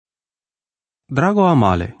Drago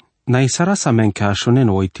amale, na isara sa men che ashonen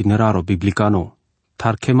o itineraro biblicano,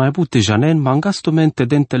 tar che mai bute janen mangastumente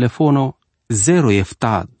den telefono 0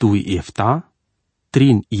 efta 2 efta,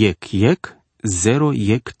 trin yek 0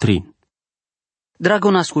 yek trin.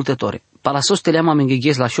 Dragon ascultătore, palasostele am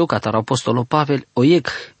engeghez la show catar apostolo Pavel o yek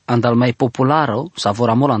andal mai popularo,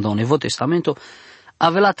 savoramol anda o Nevo Testamento,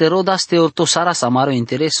 avelate rodas te ortosara samaro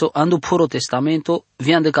intereso andu puro testamento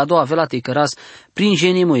vian de cado avelate căraz prin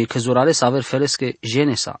genimo e căzurale să aver felesche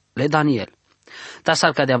Genesa le Daniel.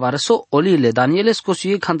 Tasar ca de avarăso olile Daniele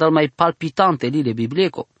scosuie candal mai palpitante lile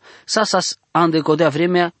biblieco. Sasas ande codea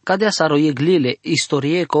vremea cadea saroiec lile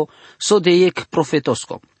istorieco so de iec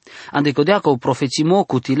profetosco. Ande codea că o profețimo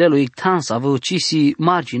cu tilelo ictans avea ucisi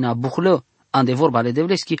marginea buhlă. Ande vorba le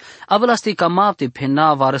devleschi, avelaste ca mapte pe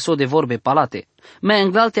nava răso de vorbe palate. Me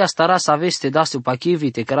englalte astara să aveste dastu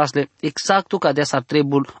pachivite cărasle exactu ca de s-ar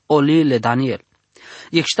trebul olile Daniel.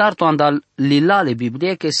 Ec ștartu andal lilale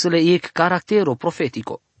biblie că să le ec caractero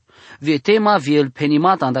profetico. Vie tema viel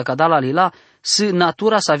penimat anda cadala lila să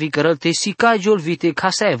natura sa vi cărăl te sicagiol vite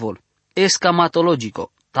caseevol,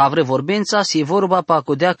 escamatologico. Tavre vorbența si vorba pa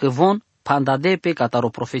codea că von pandadepe cataro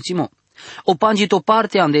profețimo. O pangito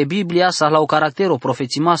parte ande Biblia sa la o caractero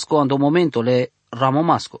profețimasco ando momentole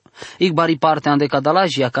ramomasco. Ic bari parte ande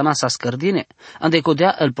cadalagia cana sa scărdine, ande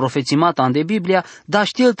codea el profețimat ande Biblia, da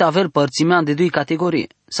știl te avel părțimea ande dui categorie.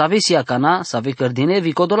 Să aveți ia cana, să ave cărdine,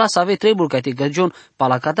 vi codola să ave trebul categorion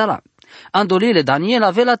pala cadala. Andolile Daniel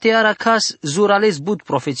avela te ara cas zurales bud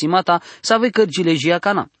profețimata să ave cărgilegia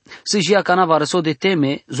cana. Să jia cana va răso de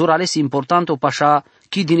teme, zurales importanto pașa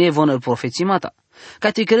chidine von el profețimata.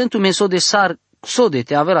 Categorentu meso de sar sode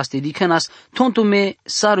te avela ste dicenas, tontu me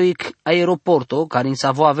saruic aeroporto, care în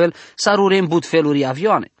savo avel sarurem bud feluri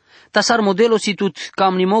avioane. Tasar modelo situt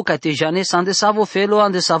cam nimo ca te janes ande savo felo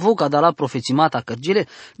ande savo cadala profețimata cărgile,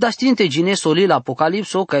 dar știinte gine solil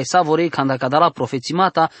apocalipso ca e savorei canda cadala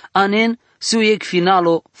profețimata anen siuiec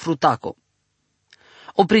finalo frutaco.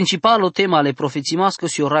 O principalo tema ale profețimasco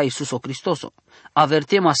si ora Iisus o Cristoso. Aver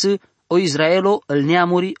tema să o Israelo, el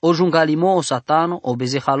neamuri, o jungalimo, o satano, o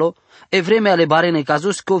bezehalo, e vremea le barene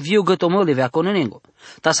cazus că o viu gătomă le vea conenengo.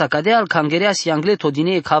 Ta sa cadea al cangerea si angleto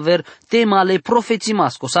dine e caver tema le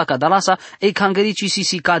profețimasco sa cadalasa e cangerici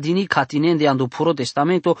si cadini catinende andu puro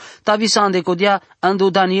testamento, ta visa ande codea andu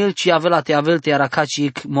Daniel ci avela te avel te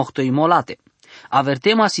aracacic mohto imolate.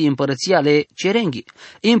 Avertema si împărăția le cerenghi,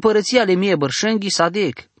 împărăția le mie bărșenghi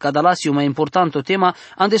sadec, cadalasiu mai importanto tema,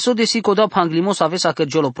 ande so de si codap anglimos avesa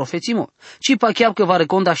cărgiolo profețimo, ci pa chiar că va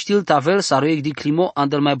reconda știl tavel saroiec di climo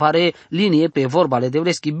andel mai bare linie pe vorba le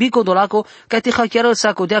devleschi bico dolaco, ca te hachiarăl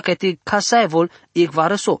sa codea ca te casaevol ec va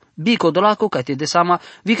răso, bico dolaco ca te desama,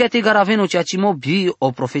 vi ca te garaveno ceacimo bi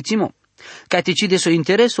o profețimo. Ca te cide so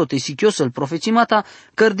intereso te sichios el profețimata,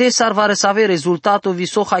 cărde s-ar va răsave rezultatul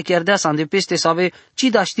viso hachiardea să andepeste să ave ci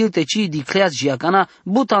da știlte ci di creați giacana,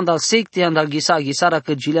 but andal secte andal ghisara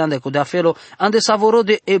cărgile ande codea felo, ande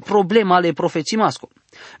savorode e problema ale profețimasco.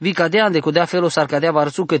 Vi cadea ande codea felo s-ar cadea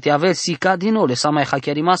varsu că te avel sica din ole sa mai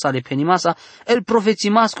hachiarimasa ale penimasa, el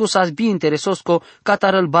profețimasco s-a bi interesosco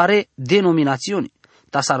catarăl bare denominațiuni.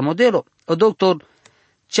 Tasar modelo, o doctor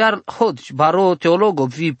Charles Hodge, baro teologo,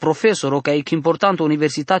 vi profesoro, ca ec importantă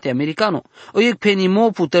universitate americano, o ec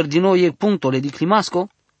penimo puterdino ec punctole di climasco,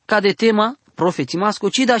 ca de tema profețimasco,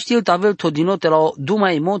 ci da știl tavel todinote la o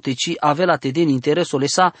duma emote, ci avela te den interesole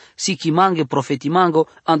sa, sichimange profetimango,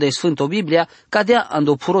 ande Sfânto Biblia, cadea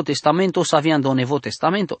ando puro testamento, sa via ando Nevo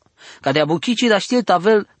Testamento. Cadea buchici da știl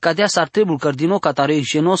tavel, cadea s-ar trebul cărdino catare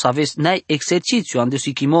genos aves nai exercițiu, ande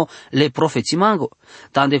sichimo le profețimango.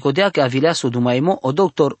 Tande codea că avilea so duma emo, o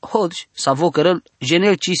doctor Hodge, sa vocărăl,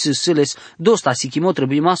 genel ci sâles, dosta sichimo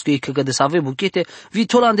trebuie masco, e că de să ave buchete,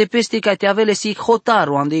 vitol ande peste ca te avele si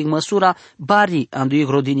hotaru, ande e măsura bari andu ec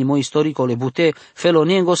rodinimo istorico le bute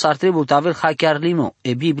feloniengo s-ar trebul tavel hachiar limo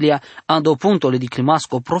e Biblia ando puntole di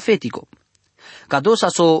climasco profetico. Ca dosa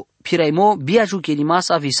so piraimo biaju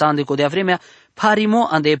chelimasa visande codea vremea parimo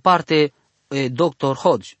ande e parte doctor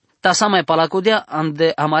Hodge. Ta sa mai palacodea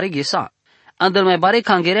ande amareghe sa. Andel mai bare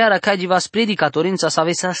cangereara cagiva predicatorința să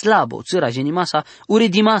avea slabo, țăra genimasa, ure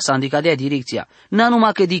dimasa ande cadea direcția. Na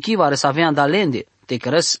numai că dichivare să avea andalende, te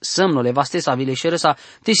cărăs sămnole vaste sa vileșerăsa,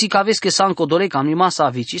 te si caves că san codole cam nimasa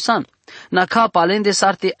avici san. Na capa alende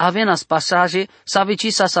sarte avenas pasaje să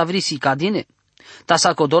avici sa savri si cadine. Ta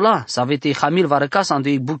sa codola, să avete hamil varăcasa ando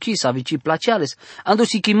ei buchi să avici placeales, ando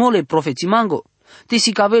si chimole profețimango. Te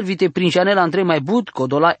si cavel vite prin janela între mai bud,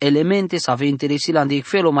 codola elemente să ave interesi la îndeic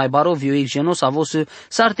felo mai barovio ei genos avos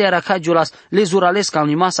sarte aracagiolas lezurales cam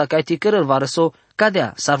nimasa ca te cărăl varăso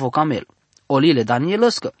cadea sarvo camel. Olile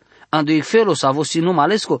Danielăscă. ando ik felo sa vo sinu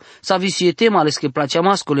malesko, sa vi siete maleske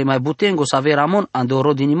placiamasco le mai butengo sa ve Ramon ando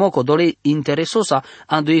rodinimoco dole interesosa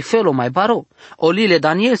ando ik felo mai baro. Olile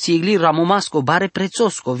Daniel si igli ramomasco bare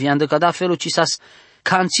prezzosco viande cada felo ci sas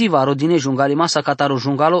canciva rodine giungali masa cataro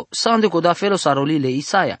giungalo sande coda felo sa rolile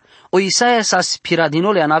Isaia. O Isaia sa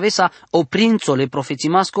spiradinole anavesa o prințo le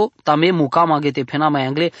profețimasco tame mucama te pena mai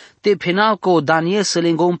angle te pena co Daniel să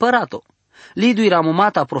lengo împărato. Lidui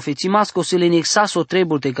ramumata profețimasco se le nexaso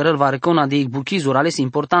trebul te cărăl va recona de buchizur ales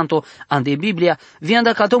importanto ande Biblia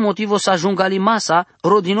vianda cato motivo sa giungali masa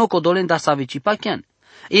rodinoco dolenda sa vecipachian.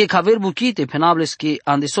 E ca verbuchite penables che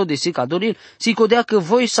andeso de sica doril, si codea că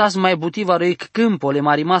voi sas mai butiva roic câmpo le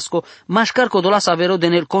marimasco, mașcar codola sa vero de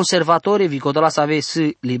nel conservatore vi codola sa ve s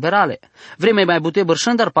liberale. Vreme mai bute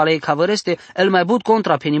bărșândar pale ca văreste, el mai but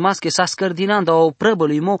contra penimasche sa scărdinanda o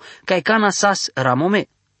prăbălui mo, cai cana sas ramome.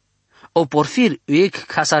 O porfir uic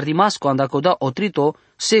ca sardimasco andacoda o trito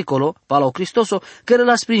secolo, palo Cristoso, care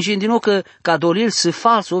la sprijindino că ca doril s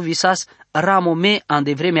falso visas ramome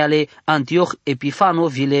ande vreme ale Antioch Epifano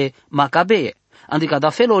vile Macabee. Adică da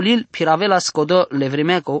fel olil piravela scodă le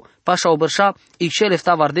vremeaco, pașa o bărșa, ixele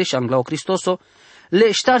fta vardeș anglao Cristoso,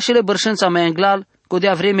 le ștarșele bărșânța mai anglal,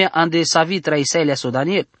 codea vremea ande savitra Isaia so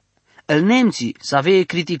Daniel. El nemții să avea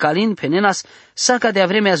criticalin pe nenas, sa cadea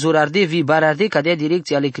vremea zurarde vi bararde cadea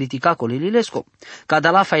direcția le critica colililesco. Cada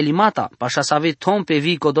la failimata, pașa să avea tom pe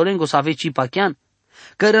vi codolengo să avea cipachian.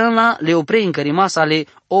 Cărăna le oprei în cărimasa le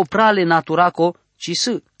oprale naturaco ci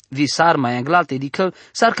să. Visar mai anglalte dică,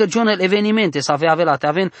 s-ar cărgionel evenimente să avea la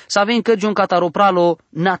teaven, să avea în cărgion cataropralo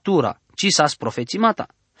natura, ci s-as profețimata.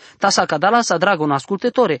 Ta sa cadala sa drago un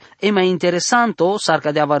ascultătore, e mai interesanto s-ar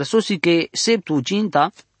cadea varsosi că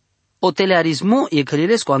Septuaginta, o telearismo e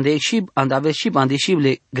călilesco andeshib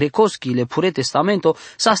le grecoschi le pure testamento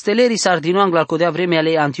sa steleri sardino angla codea vremea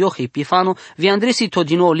le Antioch Epifano vi andresi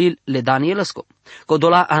todino lil le Danielesco.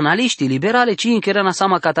 Codola analiștii liberale ci încherana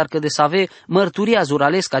sama catar că de save mărturia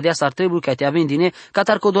zuralesca de asta ar trebui ca te avendine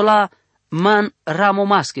catar codola man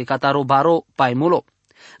ramomasche cataro baro paimulo.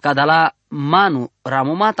 Cadala manu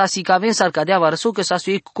ramomata si caven sar cadea varsu că sa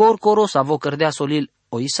sui corcoro sa vo cărdea solil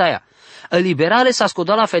o Isaia. Liberale s-a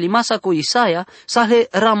scodat felimasa cu Isaia, s-a le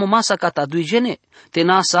ramomasa cata dui gene,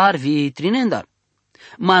 tena s-ar vi trinendar.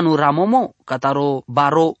 Manu ramomo, cataro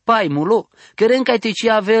baro paimulo, căren ca te ci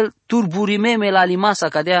avel turburimeme la limasa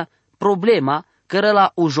cadea problema, cără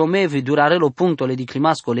la ujomevi durarelo punctole di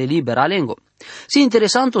climascole liberalengo. Si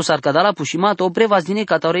interesanto s-ar cadala pușimato, prevas dine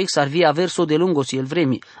cataro ex ar vi averso de lungo si el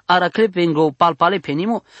vremi, ara crepengo palpale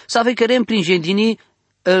penimo, sa ve căren prin gendini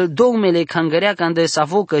dogmele cangărea cande s-a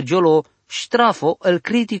vocă giolo strafo, el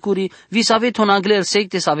criticuri, vi s-a vet un angler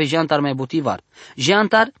secte s-a ve jantar mai butivar.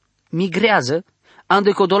 Jantar migrează,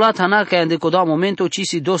 ande codolat anaca ande coda momento ci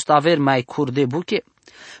si dost aver mai cur de buche.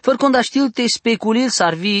 Făr conda știl te speculil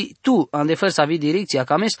s-ar vi tu, ande făr s-a vi direcția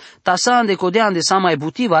cames, ta sa ande codea ande sa mai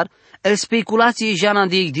butivar, el speculație jan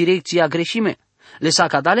ande direcția greșime. Le sa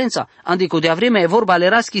cadalența, ande codea vremea e vorba le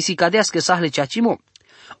raschi si cadească sahle ceacimo.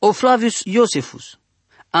 O Flavius Iosefus.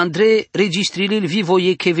 Andrei registrilil vivo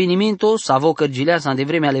e că evenimento s-avo cărgilează de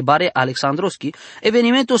vremea ale bare Alexandroschi,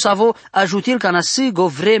 evenimentul s-avo ajutil ca na sigo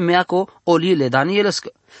vremeaco olile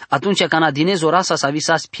Danielescă. Atunci ca na dinez orasa s-a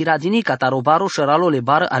visa spiradini catarobaro șăralo le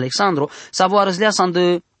bară Alexandro s-avo arăzleasa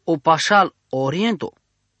de o pașal oriento.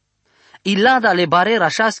 Ilada le bare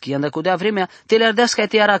rașaschi, andă codea vremea, te le ardească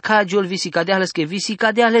te ara cagiol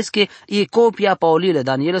visicadealesche e copia pa olile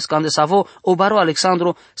Danielescă, andă s-avo o baro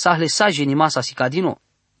Alexandro s-a sajeni masa sicadino.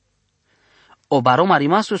 O baro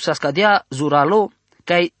marimasu sa scadea zuralo,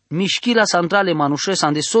 cai mișchila centrale manușe s-a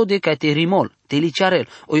îndesode cai te rimol, te liciarel,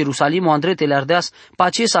 o Ierusalimo andre te le ardeas,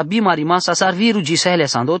 pace sa bima rimasa s-ar vi rugisele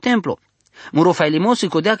s-a o templo. Muro failimo si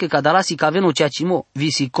codea că cadala si caveno ceacimo,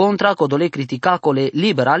 visi contra codole critica cole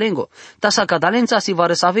libera lengo, ta sa cadalența si va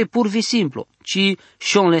răsave pur vi simplu, ci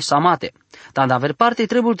șonle samate. Tanda aver parte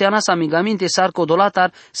trebuie te anasa amigamente sar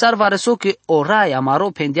codolatar, sar va răso că o raia maro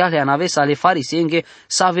pendeale anavesa le farisenge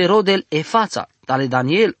sa verodel e fața, tale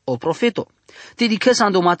Daniel o profeto. Te dică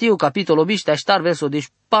Sando Mateo capitolo 24 verso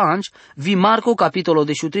 15, vi Marco capitolo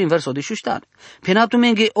 13 verso 14. Penatu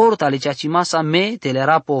menge ortale ceaci masa me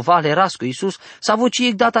telera povale rasco Iisus, sa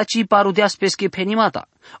voci data ci paru de aspesche penimata.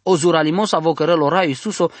 O zuralimo sa vocărăl ora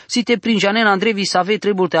Iisuso, si te prinjanen Andrevi sa ve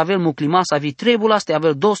trebul te avel muclima sa vi trebul aste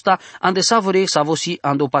avel dosta, ande savore sa vosi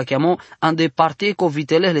ando pachiamo, ande parteco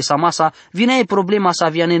vitelele sa masa, vine e problema sa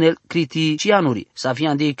vianenel criticianuri, sa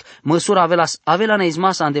viandic măsura avela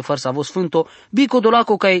neizmasa ande făr sa vos sfânto, bico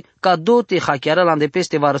dolaco cai ca dote hacchiarăl ande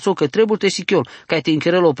peste va răso că trebul te sichiol, cai te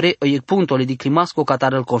încherăl opre oiec punctole di climasco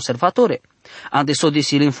catarăl conservatore. Ande so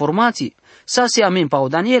desil informații, Sa se amin pa o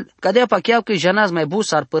Daniel, cadea pa chiar că janaz mai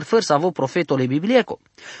bus ar părfăr sa vo profetole biblieco.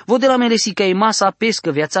 Vo de la mele si ca e masa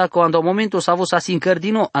pescă viața că ando momentul sa vo sa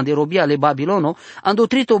sincărdino ande robia le Babilono, ando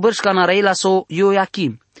trito bărș canaraela so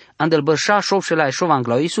Ioachim, andel bărșa șopșela e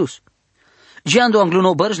șovangla Iisus. Giando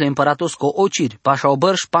angluno bărș le împăratos co ociri, pașa o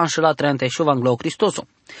bărș panșela treante șovangla Cristoso.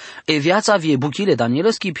 E viața vie buchile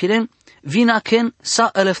Danielăschi piren, vina ken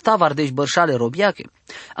sa elefta vardeș bărșale robiache.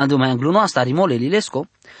 Andu mai angluno asta rimole lilesco,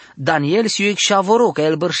 Daniel si uec șavoro, ca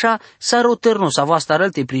el bărșa sa roterno sa voasta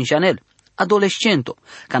rălte prin șanel. Adolescento,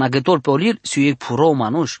 ca nagătol pe olir si uec puro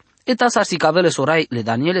manuș. Eta s-ar si cavele sorai le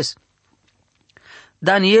Danieles.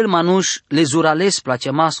 Daniel manuș le zurales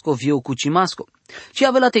placemasco vio cucimasco. Și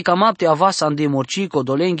avea te camapte avasa ande morcico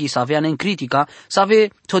dolenghi sa avea în critica, sa ave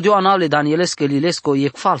todioana le Danielesco lilesco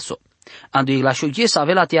ec falso. Ando ec la șogie sa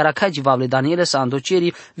avea te aracagi vavle Danielesa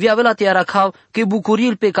andoceri, vi avea te aracau că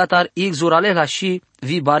bucuril pe catar ec zuralela și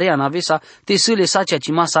vi barea navesa te sâle sacea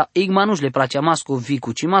cimasa ec manuș le placemasco vi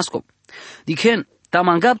cucimasco. Dichen,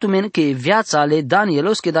 tamangaptumen că viața le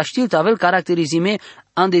Danielosche da știl tavel caracterizime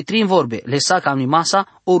ande trin vorbe, le saca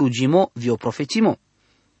masa o rugimo vio profețimo.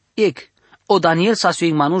 Ec, o Daniel sa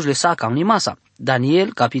suic manuș le saca masa.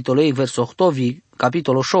 Daniel, capitolul 8, verso 8,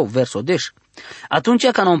 capitolul 8, verso 10. Atunci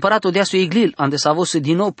când a împărat o dea su iglil, ande sa vos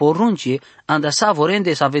din nou poruncie, ande sa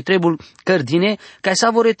vorende sa vetrebul cărdine, ca sa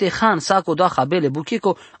vorete han saco doa habele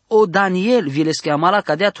bucheco, o Daniel vi amala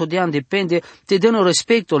cadea todea depende, te deno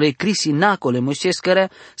respecto le crisi nacole moșescăre,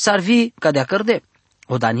 s-ar vi cadea cărde.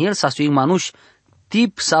 O Daniel sa suic manuș,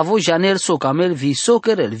 tip sa vo janel so camel vi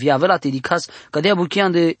socărel, vi avea dedicas cadea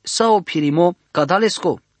buchean de sao pirimo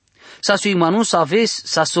cadalesco. Sa su imanu sa ves,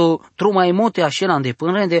 sa so truma emote așela ande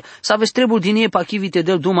pânrende, sa ves trebul din ei pachivite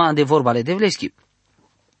del duma ande vorbale de vleschi.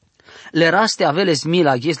 Le raste aveles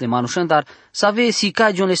mila ghiesle manușen, dar sa ve si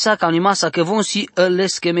cagion le saca animasa că von si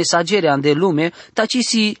ălesche mesagere ande lume, taci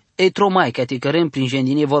si e tromai ca te cărem prin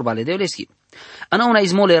gendinie vorbale de vleschi. Ana una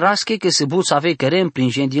izmole rasche că se but sa ve cărem prin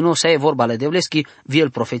gendino sa e vorbale de vleschi viel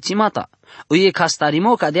profețimata. Uie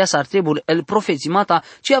castarimo ca dea s-ar trebul el profețimata,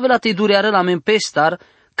 ci avea te dureară la mempestar,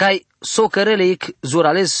 cai socărele ec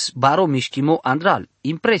zurales baro mișchimo andral.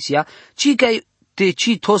 Impresia, ci cai te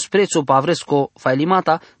ci tos prețo pavresco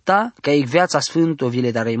failimata, ta ca ec viața sfânto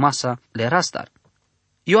vile darei masa le rastar.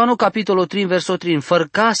 Ioanu capitolul 3, verso 3,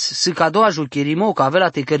 fărcas să ca doua jucherimo, ca avea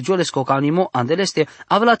te cărgiolesco ca animo andeleste,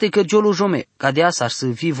 avea te cărgiolul jome, ca de asar să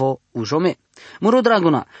vivo u jome. Măro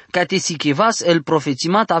draguna, ca te sichivas el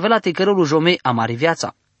profețimata avea te cărălul jome amari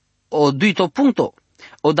viața. O duito punto.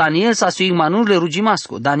 O Daniel sa suic manur le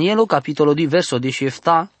rugimasco. Danielo capitolo 2 verso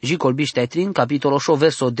 17, ji colbiște trin, capitolo 8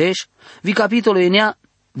 verso 10, vi capitolo enea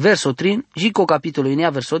verso trin, ji co capitolo enea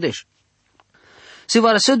verso 10. Se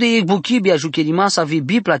va răsă de ei buchibia jucherimasa vi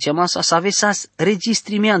bipla ceamasa sa vesas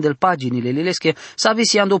registrimean del paginile lilesche sa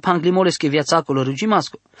vesiando panglimolesche viațacolo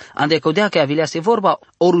rugimasco. Ande codea că avilea se vorba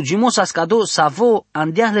o rugimosa scado sa vo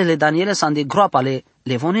andeahlele Daniele sa ande groapale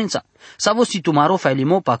levonența. Sa vo situmaro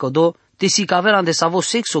failimo pacodo te si caveran de savo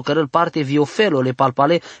sexo cărăl parte viofelo le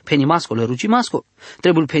palpale penimasco le rugimasco.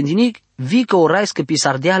 Trebul pendinic vi că o raiscă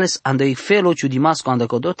pisardeales ande felo ciudimasco ande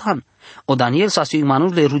codotan. O Daniel sa suic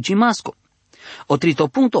manus le rugimasco. O trito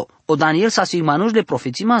punto, o Daniel sa suic manus le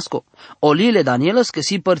profețimasco. O lile Danielăs că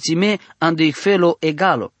si părțime ande felo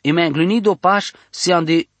egalo. E mai înglunido paș se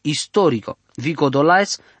ande istorico. Vi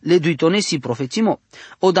codolaes le duitonesi profețimo.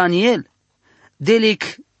 O Daniel delic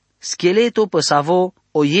scheleto pe savo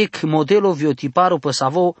o ec modelo viotiparo pe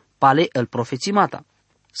savo pale el profețimata.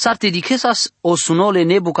 Sarte dicesas o sunole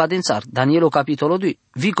nebucadențar, Danielo capitolo 2,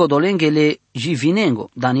 vico dolengele jivinengo,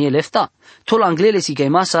 Daniel efta, tol anglele si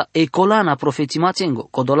caimasa e colana profețimațengo,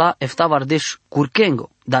 codola efta vardeș curkengo,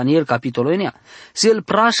 Daniel capitolo enea, se el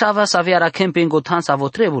prașava să avea rakempengo tansa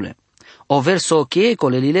votrebule. O verso che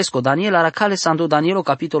cole lilesco Daniel aracale sando Danielo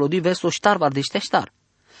capitolo 2 verso ștar vardește ștar.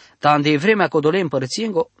 Dar de vremea codole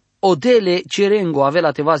împărățiengo, odele cerengo avea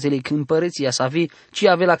la tevazele câmpărăția sa vi, ci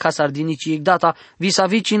avea la casa ardinici ec data, vi sa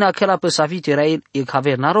vi cina chela pe sa vi terael ec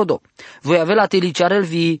haver narodo. Voi avea la teliciarel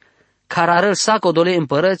vi cararel sa codole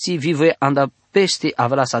împărății, vi voi anda peste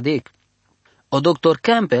avea la sadec. O doctor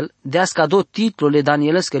Campbell deasca do titlule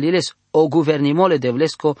Danielescă liles, o guvernimole de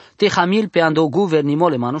vlesco, te hamil pe ando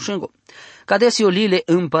guvernimole manușengo. Cadesi o lile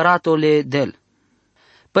împăratole del.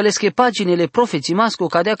 Pălesche paginile profețimasco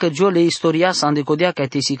cadea că giole istoria sa andecodea ca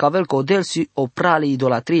te si cavel co delsi o prale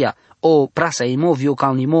idolatria, o prasa imovio ca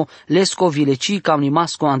unimo lesco vileci ca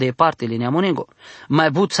unimasco ande partele neamonengo.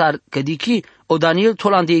 Mai buțar că dichi o Daniel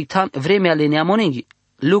tolan de ictan vremea le neamonenghi.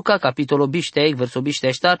 Luca, capitolo bištejk, verso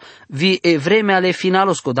bišteštar, vi e vreme ale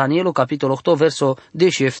finalosko, Danielu, capitolo 8, verso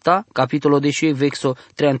 17, capitolo 10, verso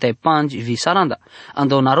 35, vi saranda.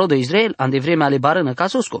 Ando narodo Israel, ande vreme ale barână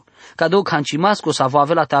cazosko. Cadou cancimasco sa va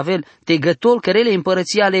avela tavel, te gătol cărele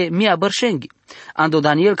împărății ale mia bărșenghi. Ando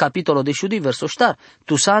Daniel, capitolo 12, verso ștar,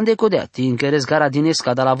 tu sa ande codea, ti încărez gara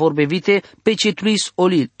dinesca de la vorbe vite, pe ce tuis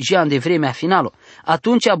olil, ji ande vremea finalo.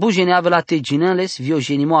 Atunci bujene avela te ginăles, vio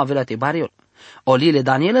genimo avela te bariol. Olile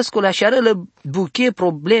Daniele scolea și arălă buche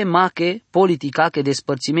problema che politica che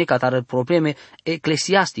despărțime catară probleme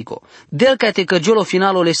eclesiastico. Del ca te căgiolo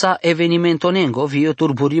finalo lesa evenimento nengo, vio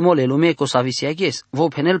turburimo le lume co savisi aghes, vo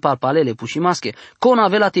penel palpalele pușimasche, con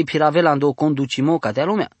avela te piravelando conducimo ca de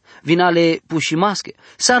lumea. Vinale pușimasche,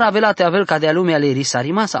 sar avela te avel ca de lumea le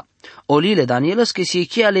risarimasa. Olile Daniele che si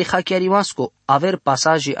chia le hachiarimasco, aver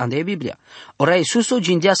pasaje ande Biblia. Ora Isuso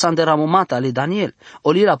gindia sanderamomata le Daniel.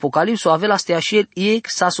 Olile Apocalipso avela stea și el iec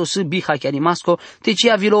saso s biha chiarimasco, te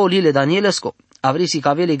cia vilo olile Danielesco. Avrisi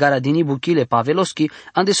cavele gara dini buchile paveloschi,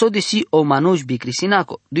 ande so desi o manuș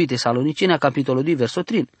bicrisinaco. 2 Tesalonicena, capitolul 2, verso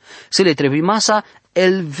 3. Se le trebuie masa,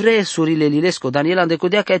 el vresurile lilesco, Daniel ande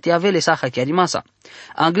codea ca te avele saha chiarimasa.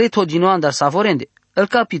 Angleto dino andar savorende. El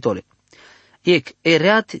capitole. Ec,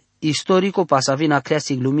 ereat istorico pasavina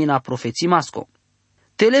classic lumina profețimasco.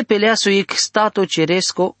 Tele peleaso ec stato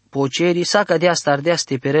ceresco, poceri sa cadea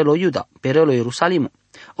stardeaste perelo Iuda, perelo Ierusalimu.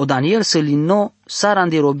 O Daniel se linno saran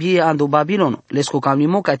de robie ando Babilono, lesco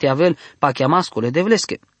camimo ca te avel pa chiamascole de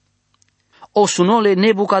vlesche. O sunole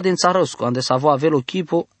Nebucadențarosco, ande savo avelo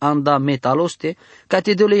chipo anda metaloste, ca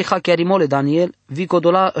te deule hachiarimole Daniel,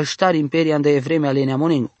 vicodola ăștar imperia ande evreme ale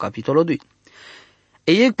neamoningu, capitolul 2.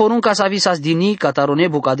 Eiec porunca sa vi sa dini, cataro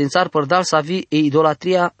Nebucadențar părdal sa vi e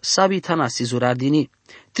idolatria sabitana si zurar dini.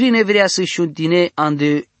 Trine vrea să șudine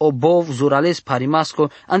ande obov zurales parimasco,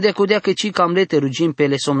 ande codea că ci cam lete rugim pe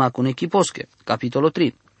le somna cu echiposche, capitolul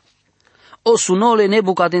 3. O sunole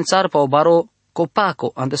Nebucadențar pa obaro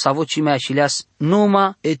copaco, ande sa voci mai așileas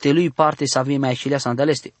numa ete lui parte sa vi mai așileas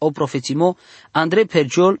andaleste. O profețimo, Andrei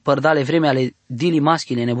Pergiol părdale vreme ale dili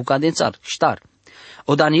maschile Nebucadențar, ștar.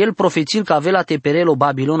 O Daniel profețil că avea te perelo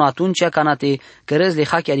Babilon atunci ca na te cărăz le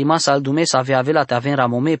hachia rimasa al Dumes avea te avea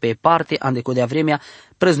ramome pe parte ande codea vremea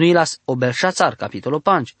prăznuilas o Belșațar, capitolul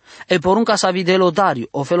 5. E porunca sa videlo Dariu,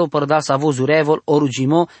 o felo părdal sa vozurevol, o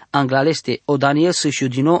rugimo anglaleste, o Daniel să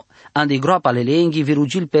șudino ande groapa le leenghi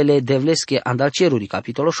virugil pe le devlesche andal ceruri,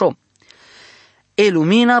 capitolul 8. E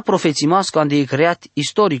lumina profețimasco ande creat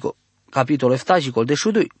istorico, capitolul 7 de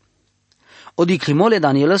șudui. O diclimole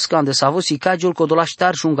Danielesca ande s-a văzut cagiul codola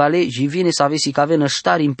ștar șungale jivine s-a văzut că avea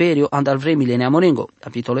ștar imperio andal vremile neamoningo,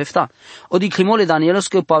 capitolul 7. O diclimole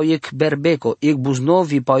Danielesca pau ec berbeco, ec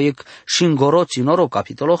buznovi pau ec șingoroții noro,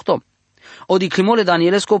 capitolul 8. O diclimole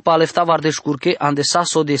Danielesco pa lefta vardeșcurche ande sa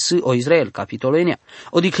so de s o Israel, capitolul 9.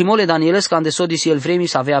 O diclimole Danielesca ande so disi el vremi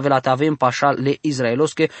s avea velat avem pașa le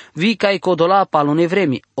Israelosche, vi ca codola palune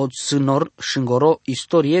vremi, o țânor șingoro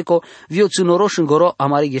istorieco, vi o țânoro șingoro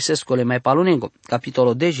amari găsescole mai palunengo,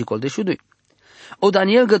 capitolul 10 de șudui. O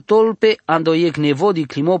Daniel gătol pe andoiec nevo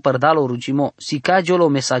diclimo părdalo rugimo, si cagiolo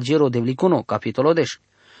mesagero de vlicuno, capitolul 10.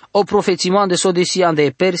 O profețimoan de sodesia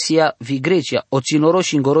de Persia vi Grecia, o ținoro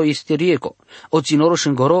șingoro istorieco, o ținoro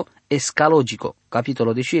șingoro escalogico,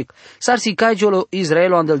 capitolul de șuiec. Sarsi cagiolo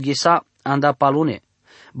Israelo andel ghesa anda palune.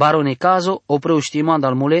 Barone cazo, o preuștima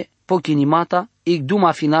andal mule, pochinimata, ic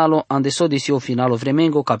duma finalo ande sodesio finalo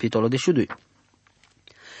vremengo, capitolul de șudui.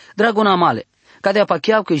 Dragona male, cadea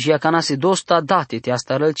pacheau că jia canase dosta date te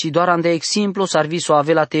astarăl, ci doar ande exemplu sarviso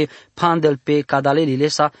avela te pandel pe cadalelile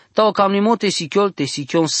sa, tau cam nimote sichiol te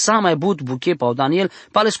sichion sa mai but buche pau Daniel,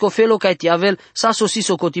 palescofelo ca ti avel sa sosi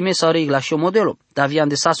so cotime sa regla și o modelo. Davia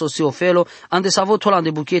ande sa sosi ofelo, ande sa votol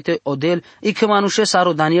ande buchete odel, i că manușe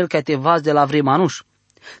saro Daniel ca te vaz de la vrei manuș.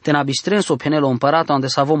 Te nabistrenso penelo împărato ande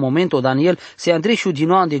sa vo momento Daniel se andreșu din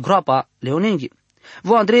nou ande groapa leonenghi.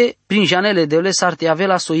 Vo andre prin janele de le sarte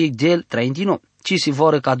avela so ic del traindino. Ci si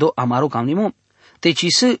voră cado amaro cam nimum. Te ci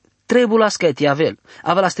să trebulas că ti avel.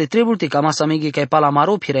 Avela ste trebul te cam asa meghe ca pala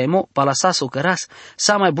maro piremo, pala saso căras,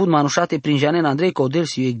 sa mai bun manușate prin janen Andrei că odel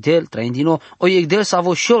si iec del traindino, o iec del sa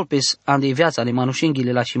vo șolpes ande viața le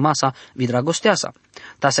manușenghile la și masa vi dragosteasa.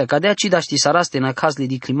 Ta se cadea ci da ști saraste na cazle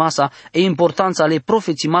di climasa e importanța le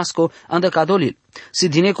profeții masco ande cadolil. Se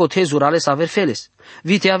dineko tezurale saver feles.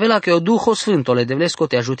 Vite avela che o Duho Sfântole devlesko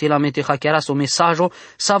te ajuti la mente hackearas o mesajo,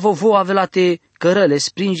 sa vo avela te cărăle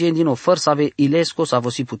springe din nou, fără să ave ilesco să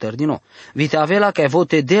vosi puter din nou. Vite avela că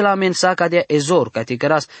vote de la mensa ca de ezor, ca te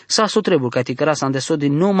căras, sa so trebul ca te căras andeso de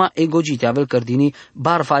numa egogite avel cărdini,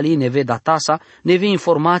 barfali neve datasa, neve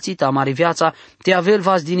informații ta mari viața, te avel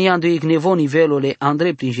vas din ea de nevo nivelule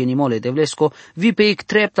andre prin genimole devlesco, vi pe ic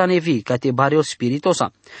trepta nevi, ca te bariol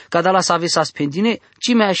spiritosa. Ca da la să ave sa spendine,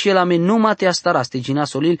 ci mai așa la men numa te astaraste gina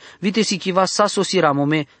solil, vite si chiva sa sosira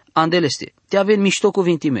mome andeleste. Te avel mișto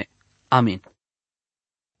cuvintime. Amin.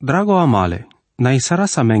 Drago amale, na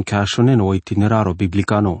isarasa menkäshonen o itineraro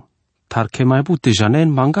biblicano, tar ke mai bute janen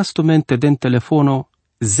mangastumente den telefono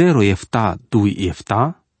 0 efta 2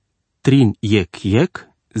 efta, 3 yek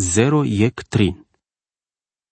 0 yek 3.